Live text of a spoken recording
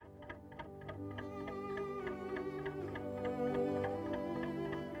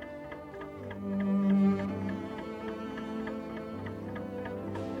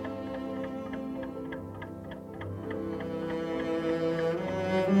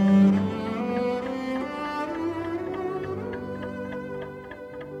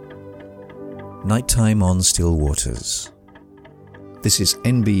Nighttime on Still Waters. This is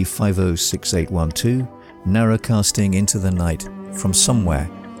NB 506812, narrowcasting into the night from somewhere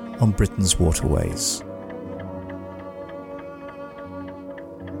on Britain's waterways.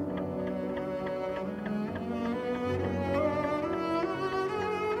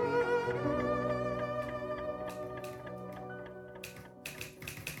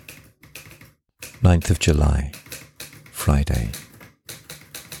 July 9th, Friday.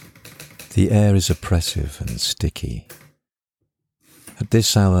 The air is oppressive and sticky. At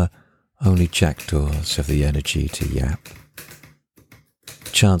this hour, only jackdaws have the energy to yap.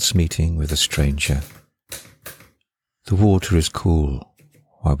 Chance meeting with a stranger. The water is cool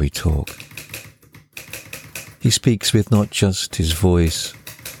while we talk. He speaks with not just his voice,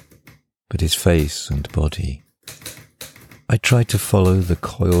 but his face and body. I try to follow the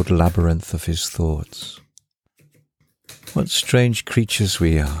coiled labyrinth of his thoughts. What strange creatures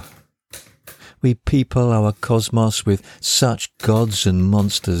we are. We people our cosmos with such gods and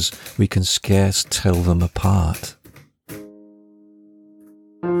monsters we can scarce tell them apart.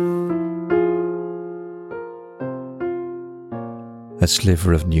 A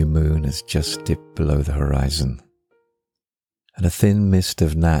sliver of new moon has just dipped below the horizon, and a thin mist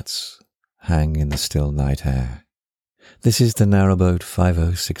of gnats hang in the still night air. This is the narrowboat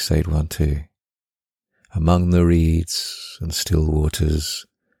 506812, among the reeds and still waters,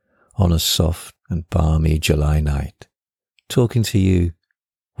 on a soft and balmy July night, talking to you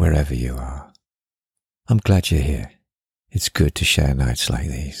wherever you are. I'm glad you're here. It's good to share nights like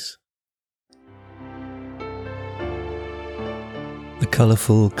these. The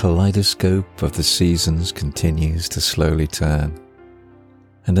colourful kaleidoscope of the seasons continues to slowly turn,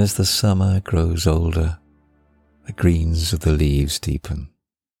 and as the summer grows older, the greens of the leaves deepen.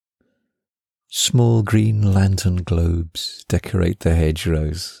 Small green lantern globes decorate the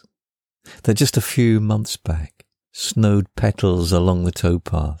hedgerows that just a few months back snowed petals along the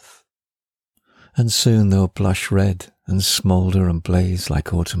towpath, and soon they'll blush red and smoulder and blaze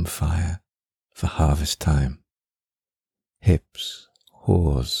like autumn fire for harvest time. Hips,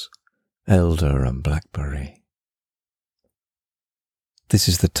 haws, elder and blackberry. This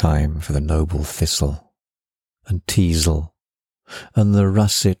is the time for the noble thistle and teasel, and the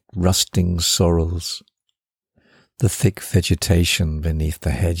russet rusting sorrels. The thick vegetation beneath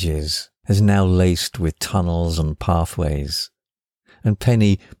the hedges is now laced with tunnels and pathways, and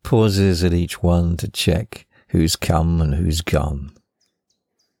Penny pauses at each one to check who's come and who's gone.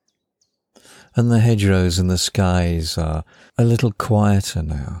 And the hedgerows and the skies are a little quieter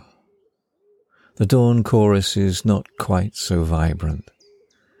now. The dawn chorus is not quite so vibrant.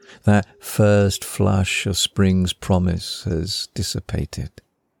 That first flush of spring's promise has dissipated.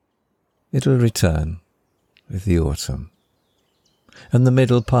 It'll return with the autumn. And the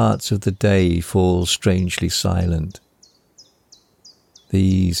middle parts of the day fall strangely silent.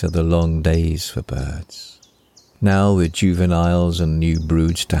 These are the long days for birds. Now with juveniles and new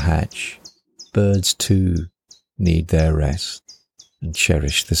broods to hatch, birds too need their rest and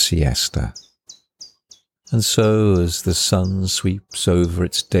cherish the siesta. And so, as the sun sweeps over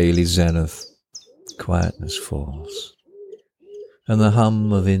its daily zenith, quietness falls, and the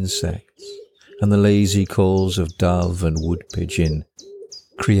hum of insects and the lazy calls of dove and wood pigeon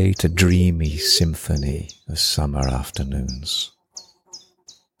create a dreamy symphony of summer afternoons.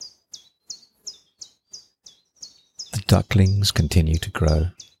 The ducklings continue to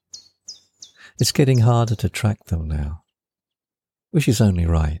grow. It's getting harder to track them now, which is only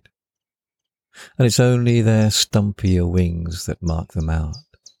right. And it's only their stumpier wings that mark them out.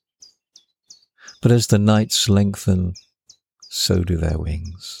 But as the nights lengthen, so do their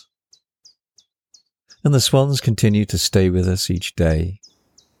wings. And the swans continue to stay with us each day,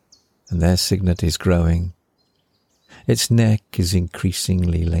 and their signet is growing. Its neck is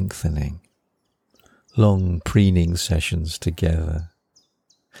increasingly lengthening. Long preening sessions together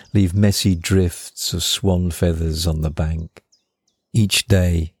leave messy drifts of swan feathers on the bank. Each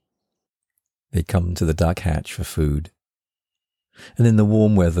day, they come to the duck hatch for food, and in the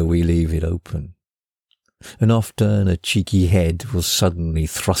warm weather we leave it open, and often a cheeky head will suddenly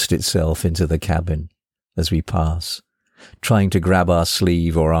thrust itself into the cabin as we pass, trying to grab our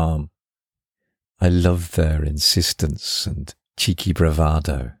sleeve or arm. I love their insistence and cheeky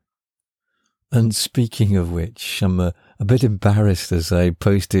bravado. And speaking of which, I'm a bit embarrassed as I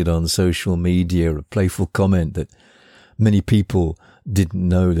posted on social media a playful comment that many people didn't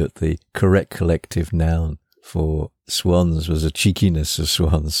know that the correct collective noun for swans was a cheekiness of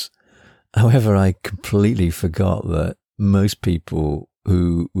swans. However, I completely forgot that most people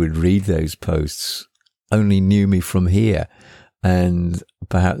who would read those posts only knew me from here, and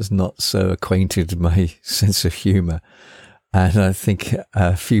perhaps not so acquainted with my sense of humour. And I think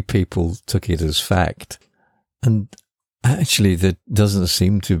a few people took it as fact. And actually, there doesn't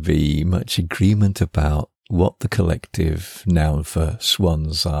seem to be much agreement about what the collective noun for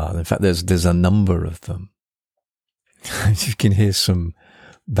swans are. In fact, there's a number of them. You can hear some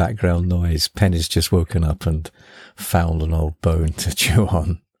background noise. Penny's just woken up and found an old bone to chew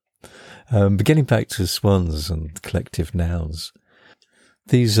on. But getting back to swans and collective nouns,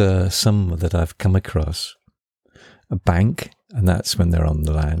 these are some that I've come across. A bank, and that's when they're on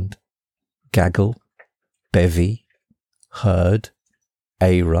the land. Gaggle, bevy, herd,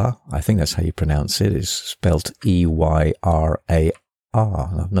 Eyra, I think that's how you pronounce it, is spelt Eyrar.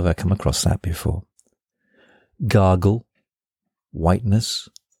 I've never come across that before. Gargle, whiteness.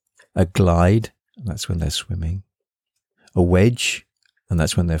 A glide, and that's when they're swimming. A wedge, and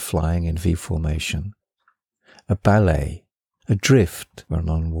that's when they're flying in V formation. A ballet, a drift when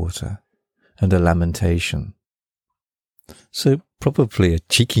on water, and a lamentation. So probably a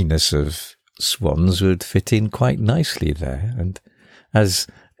cheekiness of swans would fit in quite nicely there. And as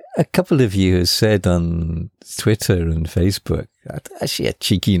a couple of you have said on Twitter and Facebook, actually a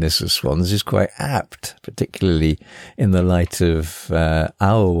cheekiness of swans is quite apt, particularly in the light of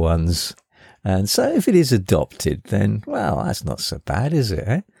our ones. And so if it is adopted, then, well, that's not so bad, is it?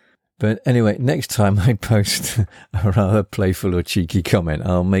 Eh? But anyway, next time I post a rather playful or cheeky comment,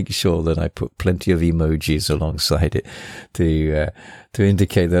 I'll make sure that I put plenty of emojis alongside it to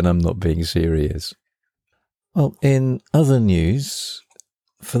indicate that I'm not being serious. Well, in other news,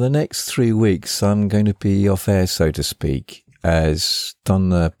 for the next 3 weeks, I'm going to be off air, so to speak, as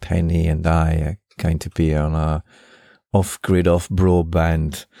Donna, Penny and I are going to be on our off-grid,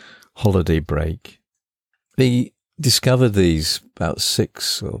 off-broadband holiday break. We discovered these about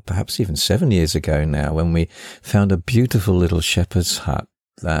 6 or perhaps even 7 years ago now, when we found a beautiful little shepherd's hut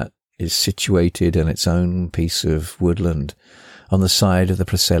that is situated in its own piece of woodland on the side of the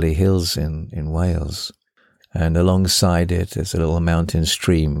Preseli Hills in Wales. And alongside it is a little mountain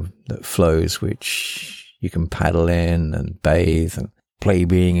stream that flows, which you can paddle in and bathe and play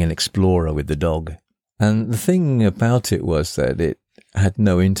being an explorer with the dog. And the thing about it was that it had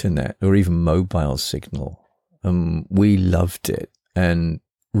no internet or even mobile signal. We loved it and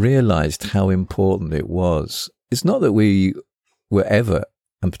realized how important it was. It's not that we were ever,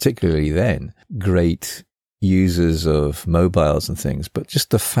 and particularly then, great users of mobiles and things, but just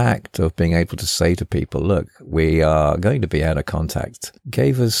the fact of being able to say to people, look, we are going to be out of contact,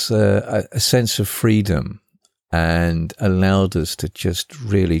 gave us a sense of freedom and allowed us to just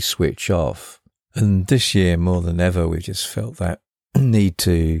really switch off. And this year, more than ever, we just felt that need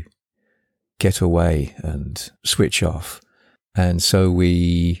to get away and switch off. And so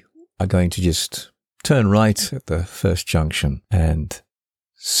we are going to just turn right at the first junction and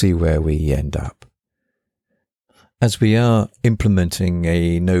see where we end up. As we are implementing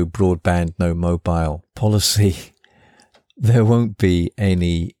a no broadband, no mobile policy, there won't be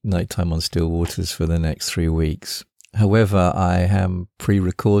any nighttime on still waters for the next 3 weeks. However, I am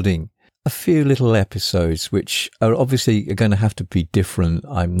pre-recording a few little episodes which are obviously going to have to be different.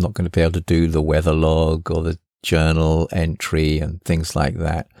 I'm not going to be able to do the weather log or the journal entry and things like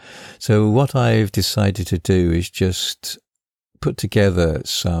that. So what I've decided to do is just put together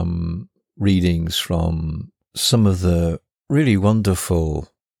some readings from some of the really wonderful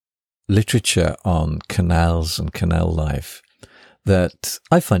literature on canals and canal life that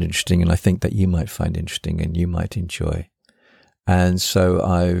I find interesting, and I think that you might find interesting and you might enjoy. And so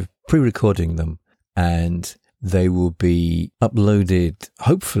I've pre-recording them, and they will be uploaded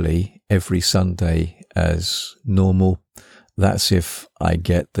hopefully every Sunday as normal. That's if I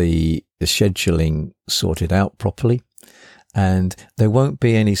get the scheduling sorted out properly. And there won't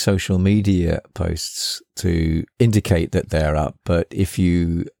be any social media posts to indicate that they're up. But if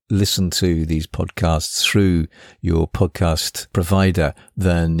you listen to these podcasts through your podcast provider,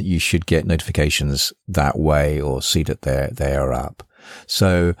 then you should get notifications that way or see that they are up.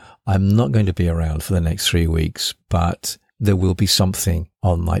 So I'm not going to be around for the next 3 weeks, but there will be something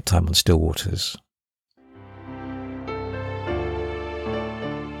on Nighttime on Still Waters.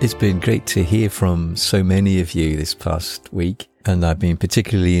 It's been great to hear from so many of you this past week, and I've been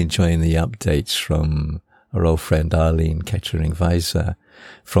particularly enjoying the updates from our old friend Arlene Kettering-Weiser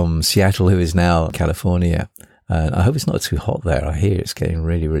from Seattle, who is now California. And I hope it's not too hot there. I hear it's getting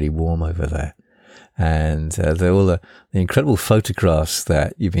really, really warm over there. And all the incredible photographs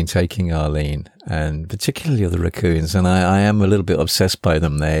that you've been taking, Arlene, and particularly of the raccoons. And I am a little bit obsessed by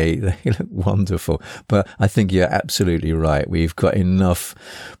them. They look wonderful. But I think you're absolutely right. We've got enough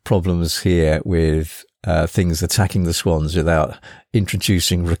problems here with things attacking the swans without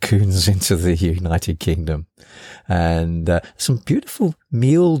introducing raccoons into the United Kingdom. And some beautiful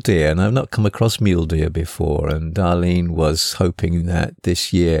mule deer, and I've not come across mule deer before, and Darlene was hoping that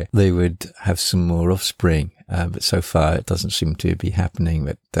this year they would have some more offspring, but so far it doesn't seem to be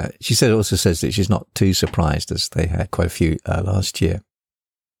happening. But she also says that she's not too surprised, as they had quite a few last year.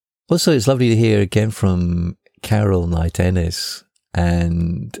 Also, it's lovely to hear again from Carol Knight Ennis,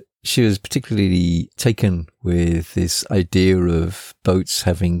 and she was particularly taken with this idea of boats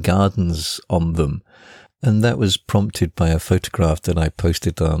having gardens on them. And that was prompted by a photograph that I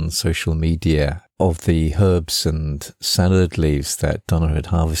posted on social media of the herbs and salad leaves that Donna had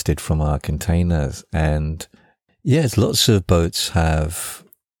harvested from our containers. And yes, lots of boats have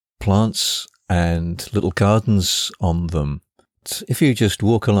plants and little gardens on them. If you just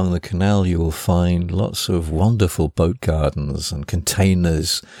walk along the canal, you will find lots of wonderful boat gardens and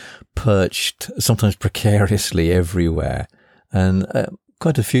containers perched, sometimes precariously, everywhere. And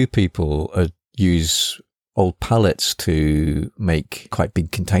quite a few people use old pallets to make quite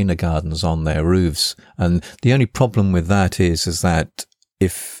big container gardens on their roofs. And the only problem with that is that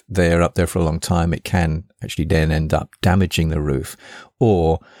if they're up there for a long time, it can actually then end up damaging the roof.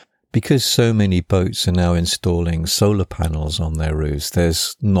 Or because so many boats are now installing solar panels on their roofs,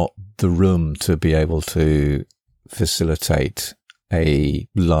 there's not the room to be able to facilitate a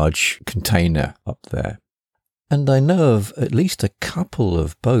large container up there. And I know of at least a couple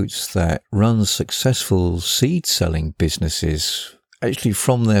of boats that run successful seed-selling businesses actually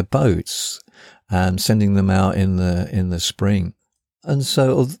from their boats, sending them out in the spring. And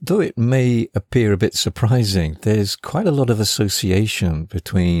so, although it may appear a bit surprising, there's quite a lot of association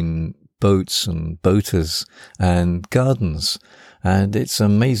between boats and boaters and gardens. And it's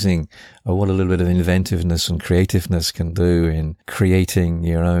amazing what a little bit of inventiveness and creativeness can do in creating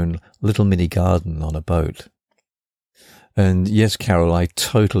your own little mini garden on a boat. And yes, Carol, I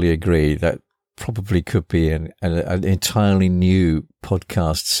totally agree. That probably could be an entirely new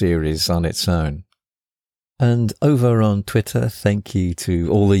podcast series on its own. And over on Twitter, thank you to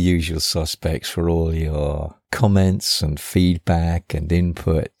all the usual suspects for all your comments and feedback and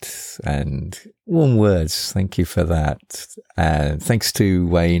input and warm words. Thank you for that. And thanks to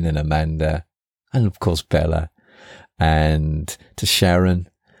Wayne and Amanda and, of course, Bella, and to Sharon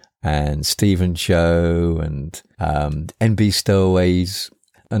and Stephen Joe and NB Stowaways.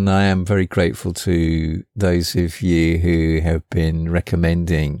 And I am very grateful to those of you who have been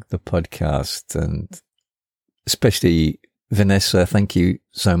recommending the podcast, and especially Vanessa, thank you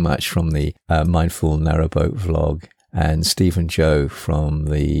so much, from the Mindful Narrowboat vlog, and Stephen Joe from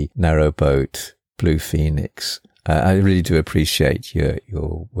the Narrowboat Blue Phoenix. I really do appreciate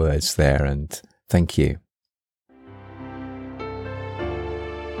your words there, and thank you.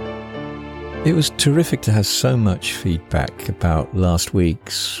 It was terrific to have so much feedback about last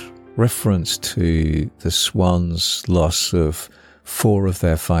week's reference to the Swans' loss of 4 of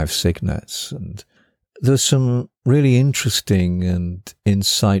their 5 cygnets. And there's some really interesting and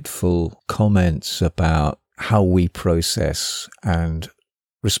insightful comments about how we process and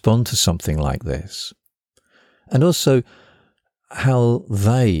respond to something like this. And also how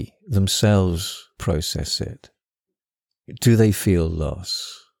they themselves process it. Do they feel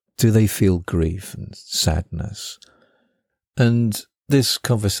loss? Do they feel grief and sadness? And this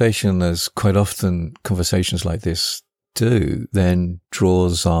conversation, as quite often conversations like this do, then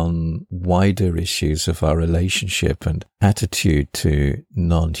draws on wider issues of our relationship and attitude to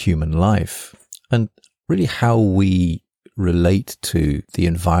non-human life, and really how we relate to the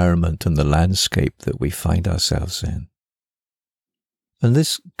environment and the landscape that we find ourselves in. And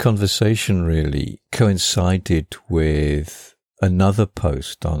this conversation really coincided with another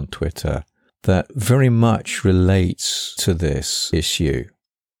post on Twitter that very much relates to this issue,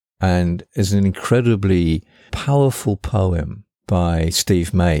 and is an incredibly powerful poem by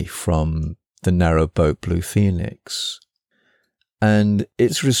Steve May from the Narrowboat Blue Phoenix. And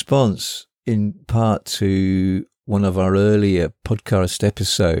its response in part to one of our earlier podcast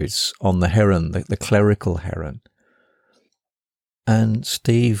episodes on the heron, the clerical heron. And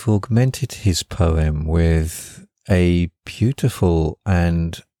Steve augmented his poem with a beautiful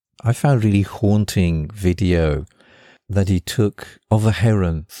and I found really haunting video that he took of a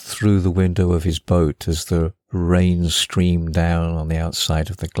heron through the window of his boat as the rain streamed down on the outside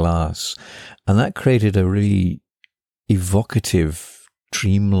of the glass. And that created a really evocative,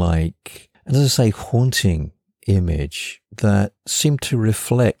 dreamlike, and as I say, haunting image that seemed to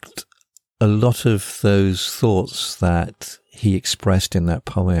reflect a lot of those thoughts that he expressed in that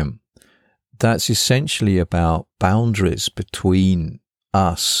poem. That's essentially about boundaries between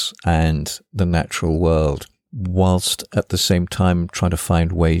us and the natural world, whilst at the same time trying to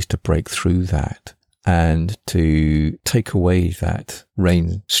find ways to break through that and to take away that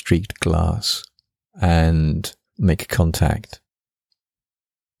rain-streaked glass and make contact.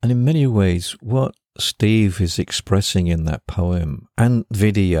 And in many ways, what Steve is expressing in that poem and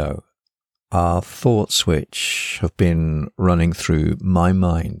video are thoughts which have been running through my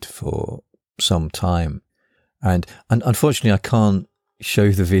mind for some time. And unfortunately, I can't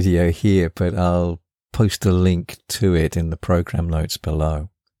show the video here, but I'll post a link to it in the program notes below.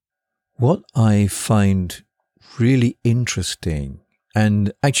 What I find really interesting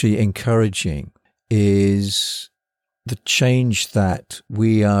and actually encouraging is the change that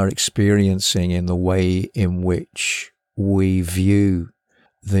we are experiencing in the way in which we view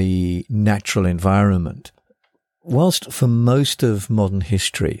the natural environment. Whilst for most of modern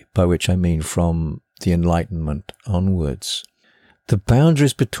history, by which I mean from the Enlightenment onwards, the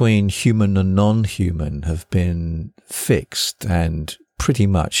boundaries between human and non-human have been fixed and pretty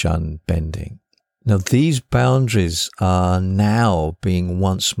much unbending. Now, these boundaries are now being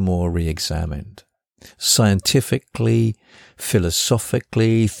once more re-examined. Scientifically,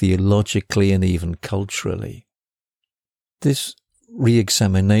 philosophically, theologically, and even culturally. This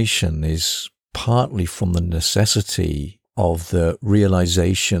re-examination is partly from the necessity of the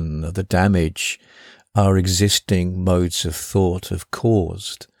realization of the damage our existing modes of thought have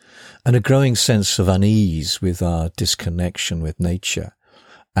caused, and a growing sense of unease with our disconnection with nature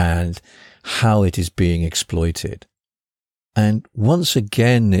and how it is being exploited. And once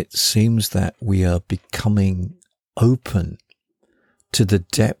again, it seems that we are becoming open to the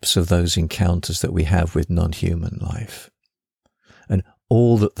depths of those encounters that we have with non-human life and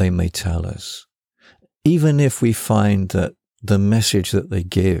all that they may tell us, even if we find that the message that they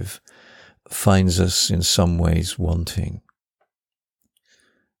give finds us in some ways wanting.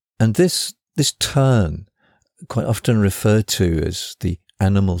 And this turn, quite often referred to as the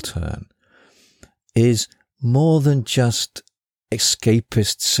animal turn, is more than just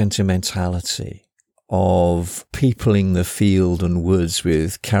escapist sentimentality of peopling the field and woods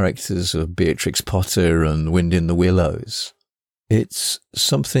with characters of Beatrix Potter and Wind in the Willows. It's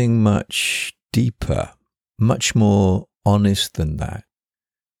something much deeper, much more honest than that.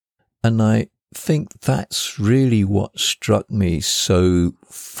 And I think that's really what struck me so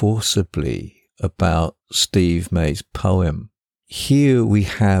forcibly about Steve May's poem. Here we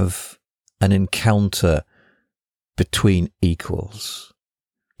have an encounter between equals,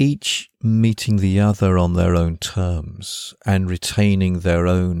 each meeting the other on their own terms and retaining their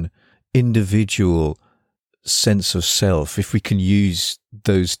own individual sense of self, if we can use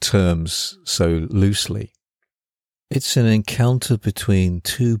those terms so loosely. It's an encounter between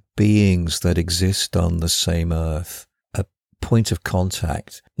two beings that exist on the same earth, a point of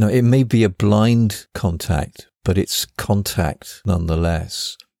contact. Now, it may be a blind contact, but it's contact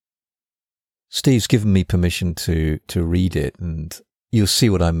nonetheless. Steve's given me permission to read it, and you'll see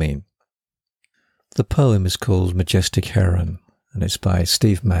what I mean. The poem is called Majestic Heron, and it's by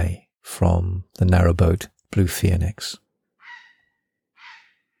Steve May from the narrowboat Blue Phoenix.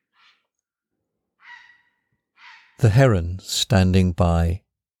 The heron standing by,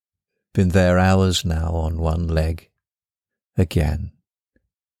 been there hours now on one leg, again,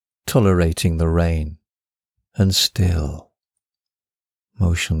 tolerating the rain, and still,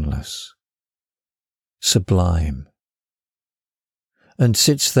 motionless, sublime, and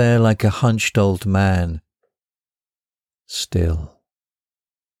sits there like a hunched old man, still,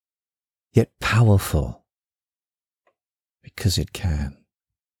 yet powerful, because it can.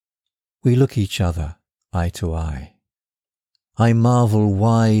 We look each other eye to eye. I marvel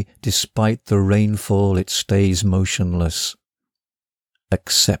why, despite the rainfall, it stays motionless,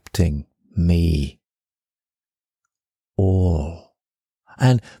 accepting me, all.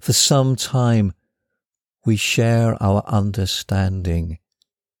 And for some time, we share our understanding,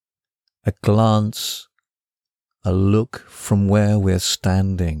 a glance, a look from where we're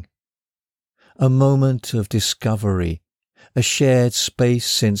standing, a moment of discovery, a shared space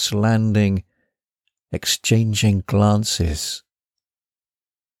since landing, exchanging glances.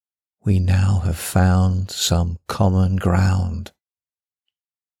 We now have found some common ground.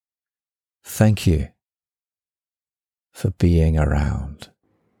 Thank you for being around.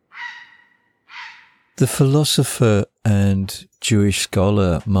 The philosopher and Jewish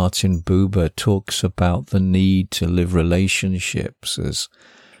scholar Martin Buber talks about the need to live relationships as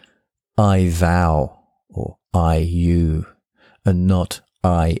I-thou or I-you and not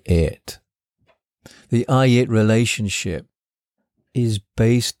I-it. The I-it relationship is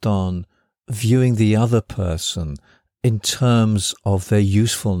based on viewing the other person in terms of their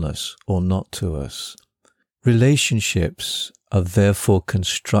usefulness or not to us. Relationships are therefore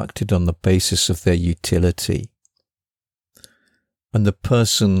constructed on the basis of their utility. And the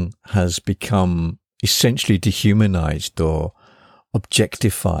person has become essentially dehumanized or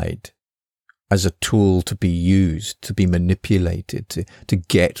objectified as a tool to be used, to be manipulated, to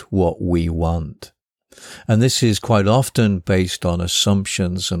get what we want. And this is quite often based on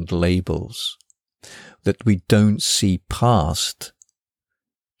assumptions and labels that we don't see past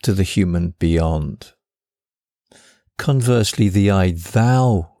to the human beyond. Conversely, the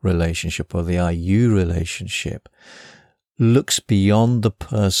I-thou relationship or the I-you relationship looks beyond the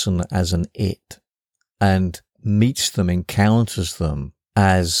person as an it and meets them, encounters them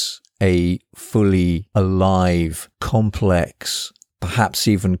as a fully alive, complex, perhaps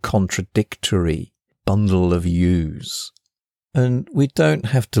even contradictory bundle of yous. And we don't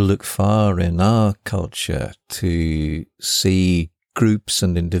have to look far in our culture to see groups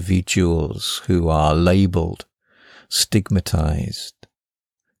and individuals who are labeled, stigmatized,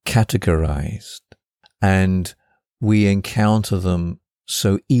 categorized, and we encounter them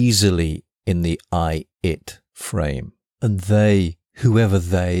so easily in the I-it frame. And they, whoever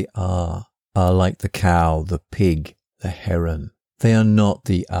they are like the cow, the pig, the heron. They are not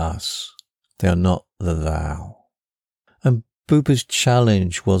the us. They are not the thou. And Buber's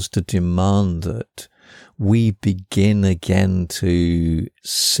challenge was to demand that we begin again to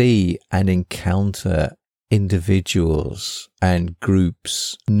see and encounter individuals and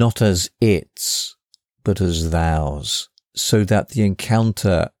groups not as its, but as thous, so that the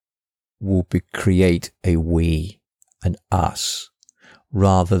encounter will create a we, an us,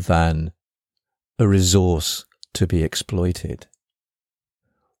 rather than a resource to be exploited.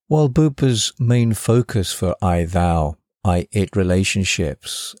 While Buber's main focus for I-thou, I-it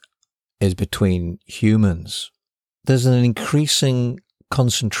relationships is between humans, there's an increasing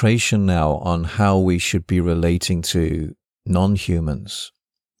concentration now on how we should be relating to non-humans.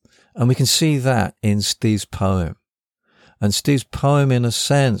 And we can see that in Steve's poem. And Steve's poem, in a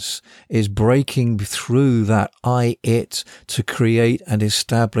sense, is breaking through that I-it to create and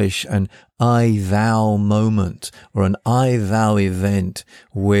establish an I-thou moment or an I-thou event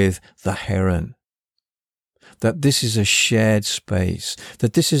with the heron. That this is a shared space,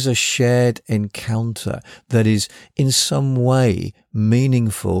 that this is a shared encounter that is in some way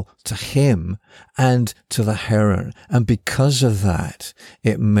meaningful to him and to the heron. And because of that,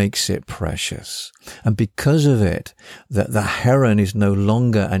 it makes it precious. And because of it, that the heron is no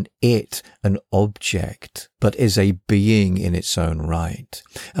longer an object, but is a being in its own right.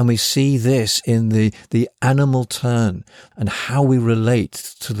 And we see this in the animal turn and how we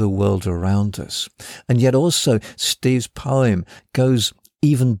relate to the world around us. And yet also Steve's poem goes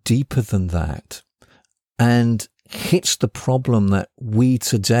even deeper than that and hits the problem that we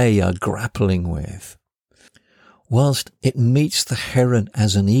today are grappling with. Whilst it meets the heron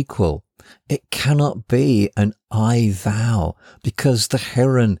as an equal, it cannot be an I-thou, because the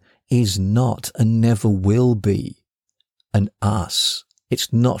heron is not and never will be an us.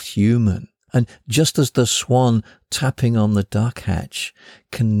 It's not human. And just as the swan tapping on the duck hatch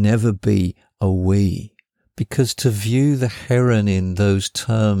can never be a we, because to view the heron in those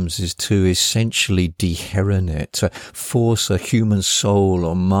terms is to essentially deheron it, to force a human soul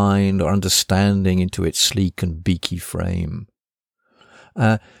or mind or understanding into its sleek and beaky frame.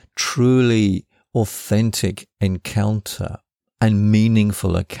 A truly authentic encounter and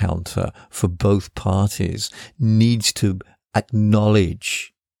meaningful encounter for both parties needs to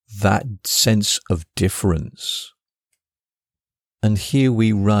acknowledge that sense of difference. And here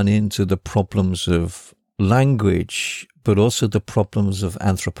we run into the problems of language, but also the problems of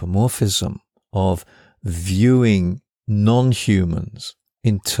anthropomorphism, of viewing non-humans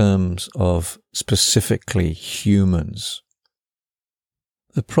in terms of specifically humans.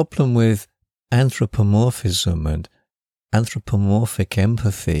 The problem with anthropomorphism and anthropomorphic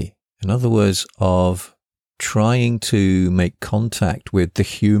empathy, in other words, of trying to make contact with the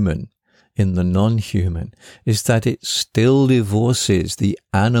human in the non-human, is that it still divorces the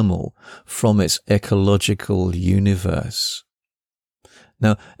animal from its ecological universe.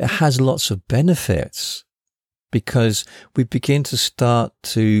 Now, it has lots of benefits because we begin to start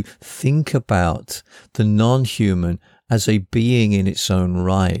to think about the non-human as a being in its own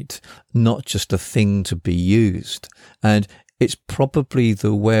right, not just a thing to be used. And it's probably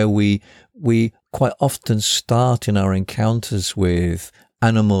the where we quite often start in our encounters with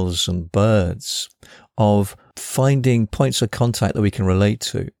animals and birds, of finding points of contact that we can relate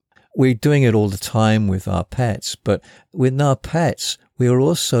to. We're doing it all the time with our pets, but with our pets, we are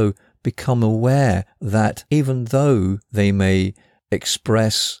also become aware that even though they may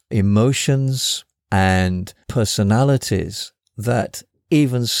express emotions and personalities, that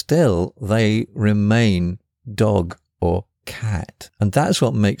even still they remain dog or cat. And that's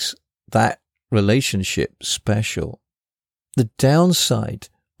what makes that relationship special. The downside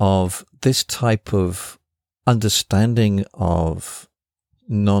of this type of understanding of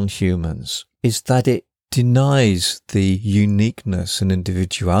non-humans is that it denies the uniqueness and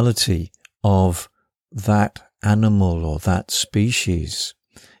individuality of that animal or that species.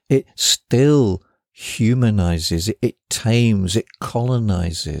 It still humanizes, it tames, it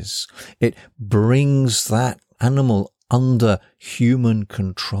colonizes, it brings that animal under human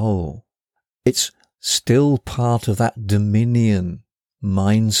control. It's still part of that dominion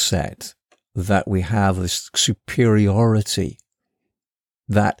mindset that we have, this superiority,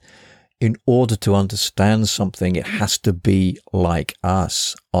 that in order to understand something, it has to be like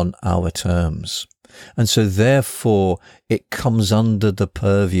us on our terms. And so therefore, it comes under the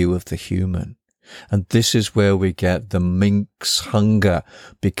purview of the human. And this is where we get the mink's hunger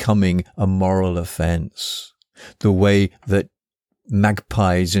becoming a moral offense. The way that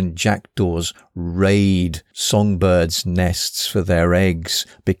magpies and jackdaws raid songbirds' nests for their eggs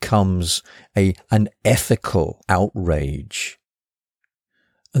becomes an ethical outrage.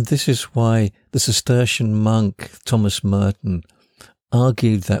 And this is why the Cistercian monk Thomas Merton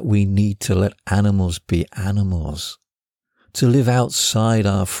argued that we need to let animals be animals, to live outside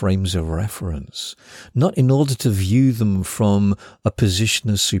our frames of reference, not in order to view them from a position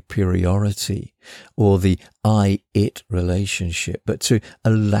of superiority or the I-it relationship, but to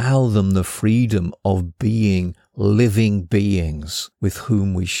allow them the freedom of being living beings with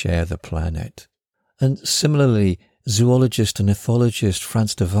whom we share the planet. And similarly, zoologist and ethologist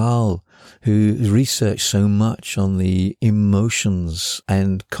Frans de Waal, who researched so much on the emotions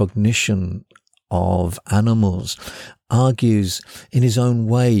and cognition of animals, argues in his own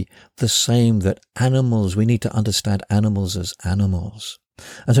way the same, that animals, we need to understand animals as animals.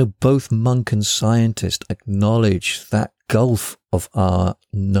 And so both monk and scientist acknowledge that gulf of our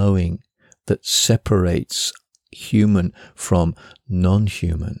knowing that separates human from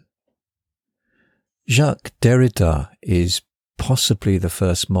non-human. Jacques Derrida is possibly the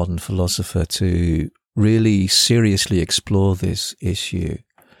first modern philosopher to really seriously explore this issue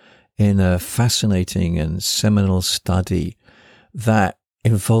in a fascinating and seminal study that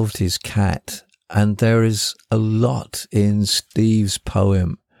involved his cat. And there is a lot in Steve's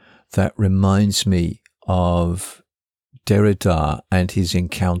poem that reminds me of Derrida and his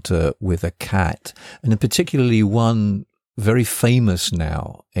encounter with a cat, and in particularly one very famous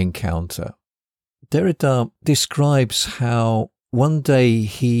now encounter. Derrida describes how one day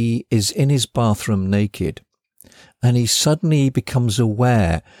he is in his bathroom naked, and he suddenly becomes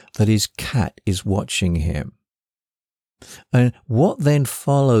aware that his cat is watching him. And what then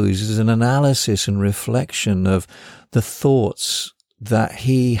follows is an analysis and reflection of the thoughts that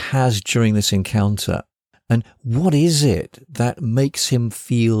he has during this encounter. And what is it that makes him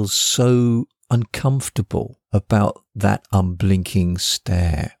feel so uncomfortable about that unblinking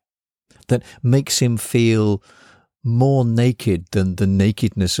stare, that makes him feel more naked than the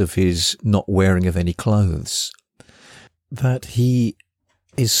nakedness of his not wearing of any clothes? That he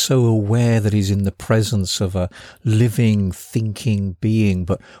is so aware that he's in the presence of a living, thinking being,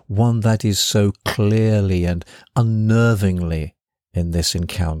 but one that is so clearly and unnervingly in this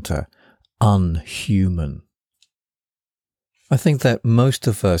encounter unhuman. I think that most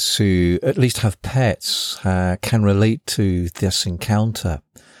of us who at least have pets can relate to this encounter.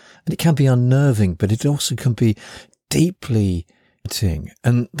 And it can be unnerving, but it also can be deeply interesting.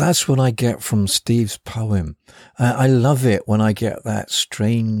 And that's what I get from Steve's poem. I love it when I get that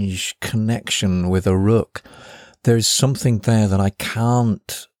strange connection with a rook. There is something there that I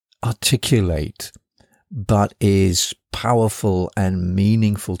can't articulate, but is powerful and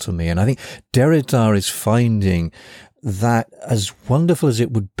meaningful to me. And I think Derrida is finding that, as wonderful as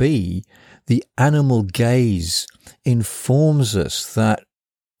it would be, the animal gaze informs us that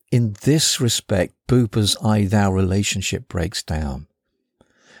in this respect, Buber's I-thou relationship breaks down.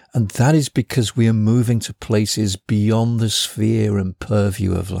 And that is because we are moving to places beyond the sphere and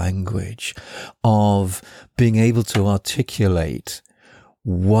purview of language, of being able to articulate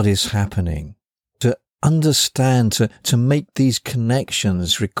what is happening. To understand, to make these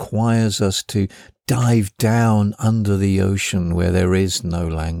connections requires us to dive down under the ocean where there is no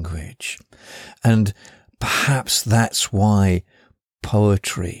language. And perhaps that's why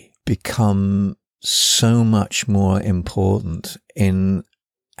poetry become so much more important in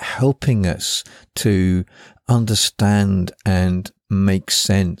helping us to understand and make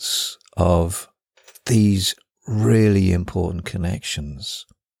sense of these really important connections.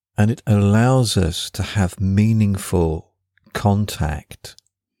 And it allows us to have meaningful contact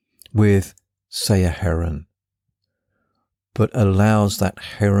with, say, a heron, but allows that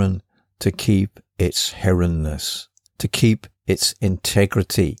heron to keep its heronness, to keep its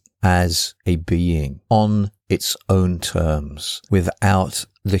integrity as a being on its own terms, without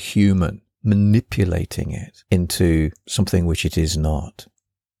the human manipulating it into something which it is not.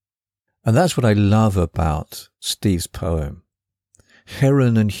 And that's what I love about Steve's poem.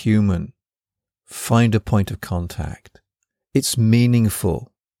 Heron and human find a point of contact. It's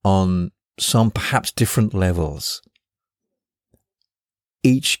meaningful on some perhaps different levels.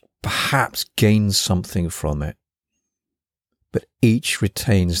 Each perhaps gains something from it, but each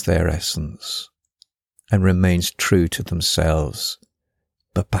retains their essence and remains true to themselves,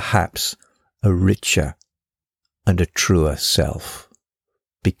 but perhaps a richer and a truer self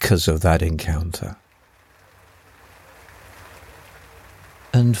because of that encounter.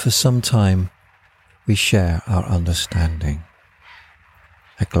 And for some time, we share our understanding.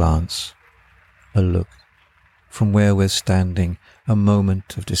 A glance, a look, from where we're standing, a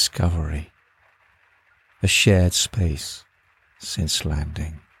moment of discovery, a shared space since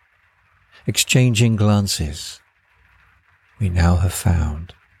landing. Exchanging glances, we now have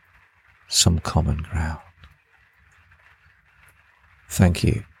found some common ground. Thank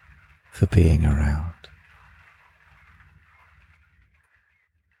you for being around.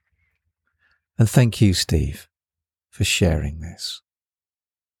 And thank you, Steve, for sharing this.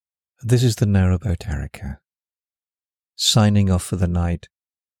 This is the Narrowboat Erica, signing off for the night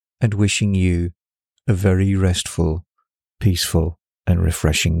and wishing you a very restful, peaceful and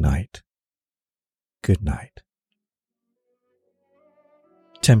refreshing night. Good night.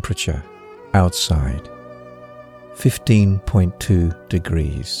 Temperature outside 15.2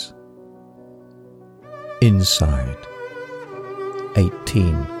 degrees. Inside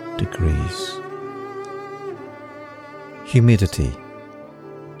 18 degrees. Humidity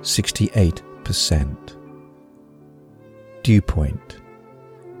 68%. Dew point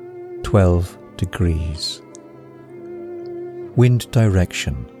 12 degrees. Wind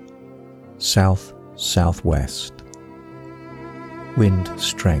direction south-southwest. Wind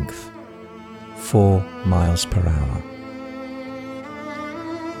strength 4 miles per hour.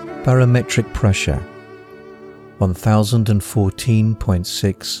 Barometric pressure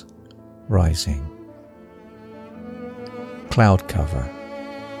 1014.6 rising. Cloud cover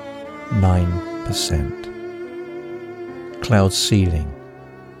 9%. Cloud ceiling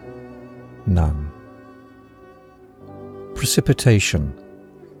none. Precipitation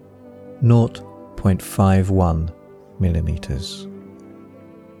 0.51 millimeters.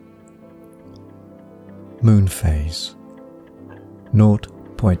 Moon phase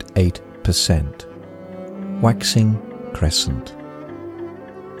 0.8%. Waxing crescent.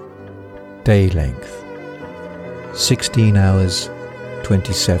 Day length 16 hours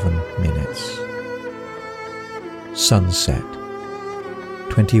 27 minutes. Sunset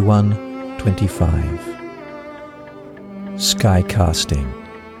 21:25. Sky casting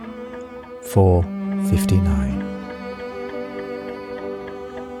 4:59.